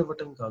ఫ్రీగా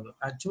ఇవ్వటం కాదు.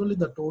 Actually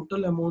the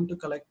total amount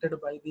collected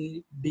by the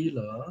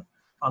dealer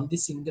on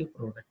the single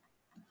product,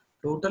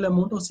 total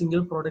amount ఒక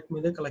సింగిల్ ప్రోడక్ట్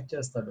మీదే కలెక్ట్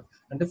చేస్తాడు.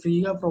 అంటే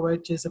ఫ్రీగా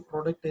ప్రొవైడ్ చేసే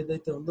ప్రోడక్ట్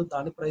ఏదైతే ఉందో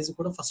దాని ప్రైస్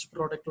కూడా ఫస్ట్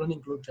ప్రోడక్ట్ లోనే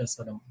ఇంక్లూడ్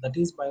చేస్తాడు. That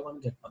is by one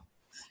get one.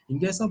 In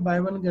case of buy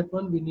one get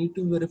one, we need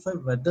to verify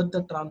whether the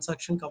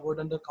transaction covered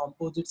under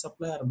composite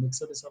supply or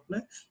mixed supply.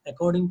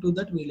 According to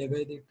that, we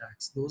levy the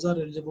tax. Those are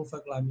eligible for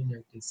claiming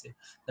ITC.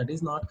 That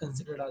is not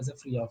considered as a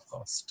free of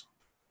cost.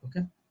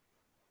 Okay.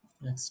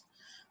 Next,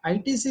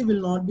 ITC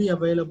will not be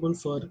available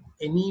for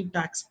any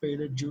tax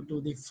paid due to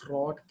the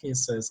fraud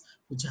cases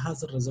which has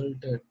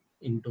resulted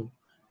into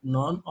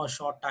non or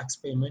short tax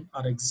payment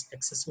or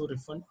excessive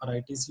refund or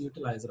ITC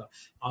utilizer.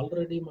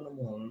 Already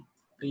మనము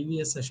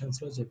previous sessions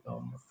లో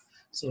చెప్పాము.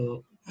 So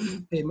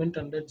payment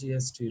under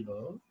GST లో,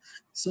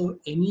 so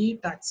any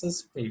taxes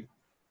paid,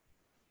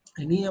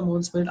 any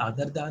amounts paid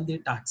other than the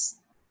tax,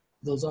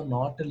 those are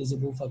not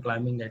eligible for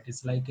claiming ITC,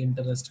 like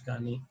interest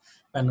కానీ,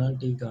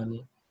 penalty కానీ,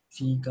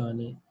 fee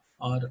కానీ,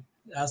 or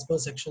as per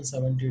section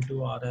 72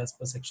 or as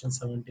per section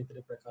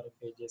 73 ప్రకారం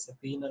pay చేసే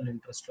penal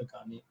interest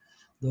కానీ,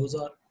 those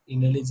are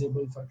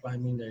ineligible for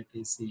claiming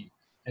ITC.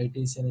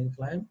 ITC అనేది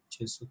claim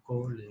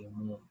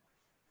చేసుకోలేము.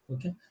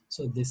 Okay,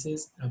 so this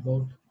is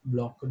about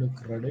blocked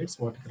credits,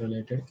 వాటికి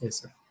related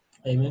case.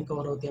 ఏమేమి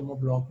కవర్ అవుతాయేమో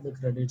బ్లాక్డ్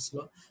క్రెడిట్స్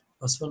లో,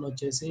 first one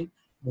వచ్చేసి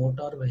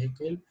motor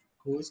vehicle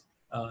who's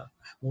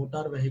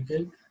motor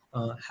vehicle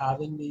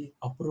having the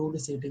approved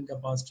seating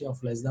capacity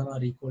of less than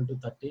or equal to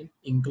 13,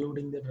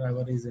 including the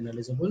driver, is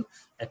ineligible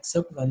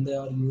except when they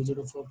are used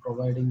for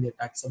providing the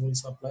taxable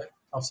supply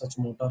of such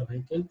motor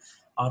vehicle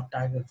or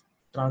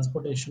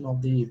transportation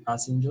of the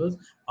passengers,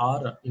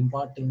 or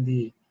imparting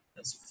the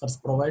for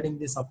providing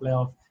the supply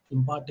of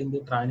imparting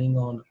the training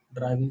on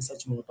driving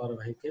such motor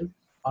vehicle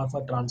or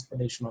for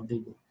transportation of the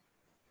goods.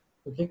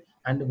 Okay,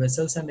 and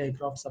vessels and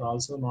aircrafts are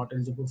also not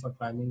eligible for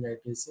claiming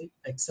ITC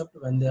except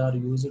when they are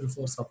used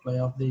for supply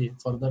of the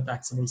further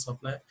taxable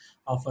supply,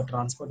 or for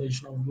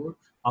transportation of goods,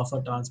 or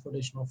for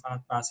transportation of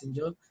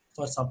passenger,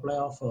 for supply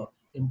of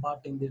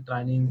imparting the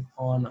training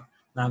on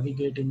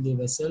navigating the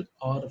vessel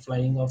or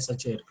flying of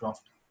such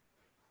aircraft.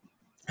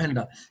 And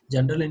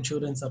general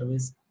insurance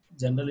service,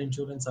 general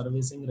insurance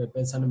servicing,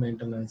 repairs and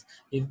maintenance,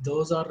 if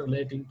those are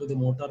relating to the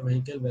motor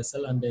vehicle,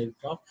 vessel and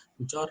aircraft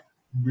which are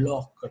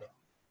blocked,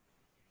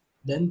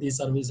 then these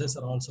services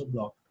are also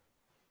blocked.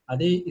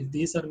 If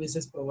these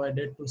services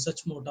provided to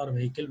such motor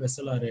vehicle,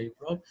 vessel or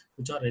aircraft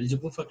which are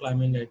eligible for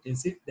claiming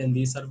ITC, then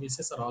these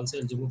services are also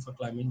eligible for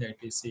claiming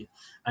ITC.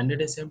 And at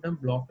the same time,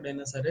 blocked in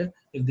a survey,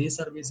 if these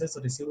services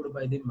received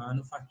by the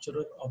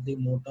manufacturer of the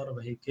motor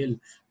vehicle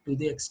to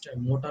the extent,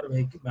 motor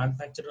vehicle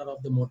manufacturer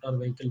of the motor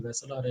vehicle,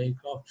 vessel or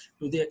aircraft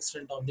to the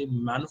extent of the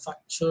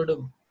manufactured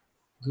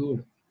good,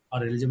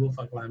 are eligible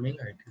for claiming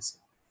ITC.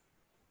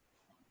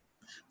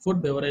 Food,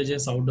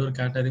 beverages, outdoor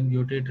catering,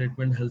 beauty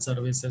treatment, health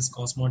services,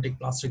 cosmetic,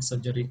 plastic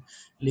surgery,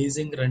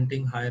 leasing,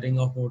 renting, hiring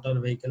of motor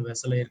vehicle,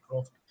 vessel,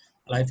 aircraft,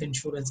 life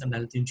insurance and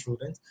health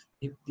insurance,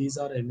 if these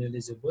are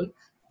ineligible,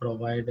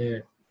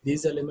 provided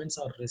these elements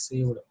are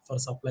received for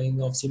supplying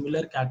of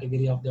similar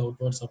category of the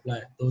outward supply,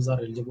 those are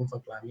eligible for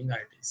claiming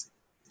ITC.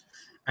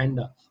 And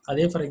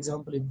for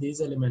example, if these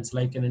elements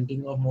like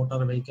renting of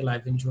motor vehicle,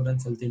 life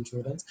insurance, health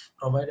insurance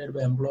provided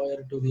by employer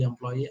to the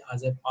employee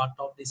as a part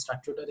of the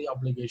statutory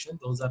obligation,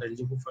 those are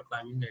eligible for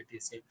claiming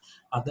ITC.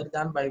 Other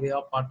than by way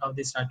of part of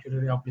the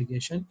statutory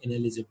obligation,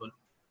 ineligible.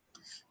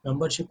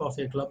 Membership of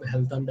a club,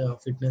 health and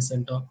fitness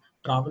center,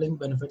 traveling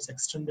benefits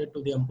extended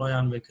to the employee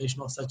on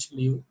vacation of such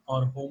leave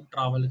or home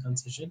travel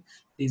concession,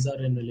 these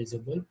are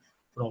ineligible,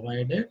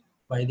 provided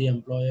by the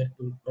employer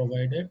to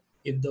provided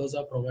if those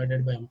are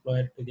provided by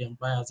employer to the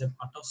employee as a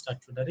part of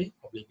statutory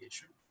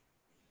obligation.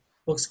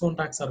 Works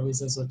contract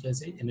services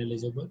వచ్చేసి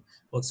ineligible.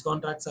 Works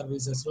contract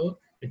services లో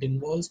it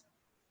involves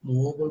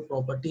movable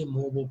property,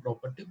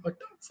 but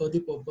for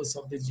the purpose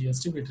of the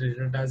GST we treat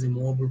it as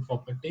immovable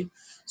property.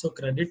 So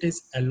credit is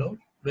allowed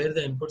where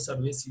the input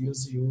service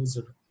used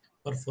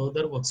for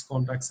further works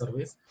contract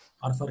service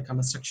or for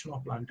construction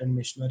of plant and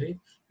machinery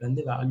when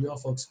the value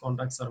of works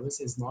contract service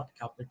is not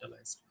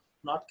capitalized.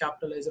 Not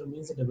capitalized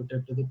means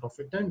debited to the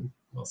profit and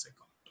loss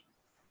account.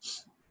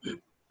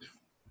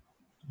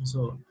 So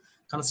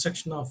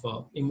construction of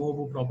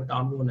immovable property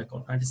on own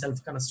account and self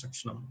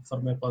construction for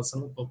my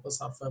personal purpose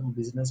or for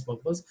business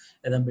purpose,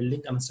 either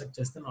building construct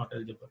just not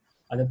eligible.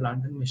 Other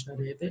plant and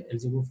machinery అయితే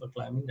eligible for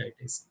claiming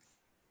ITC.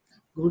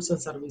 Goods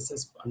and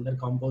services under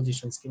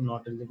composition scheme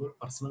not eligible.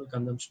 Personal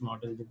consumption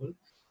not eligible.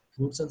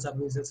 Goods and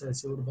services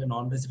received by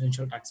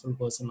non-residential taxable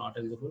person not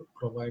eligible,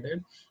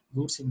 provided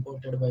goods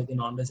imported by the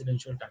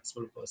non-residential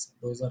taxable person,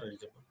 those are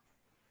eligible.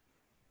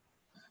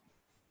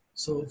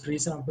 So free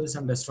samples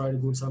and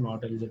destroyed goods are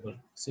not eligible.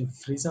 So if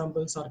free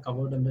samples are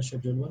covered under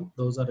Schedule 1,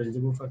 those are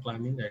eligible for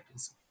claiming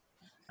ITC.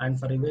 And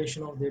for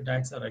evasion of the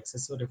tax or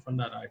excessive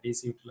refund or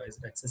ITC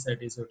utilized, excess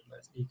ITC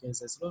utilized, e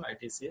cases lo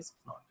ITC is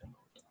not allowed.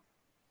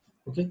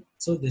 Okay,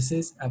 so this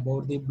is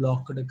about the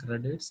blocked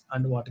credits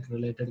and what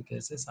related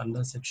cases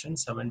under section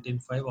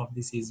 17.5 of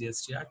the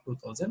CGST Act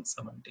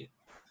 2017.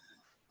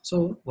 So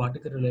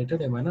వాటికి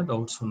related ఏమైనా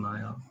doubts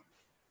ఉన్నాయా?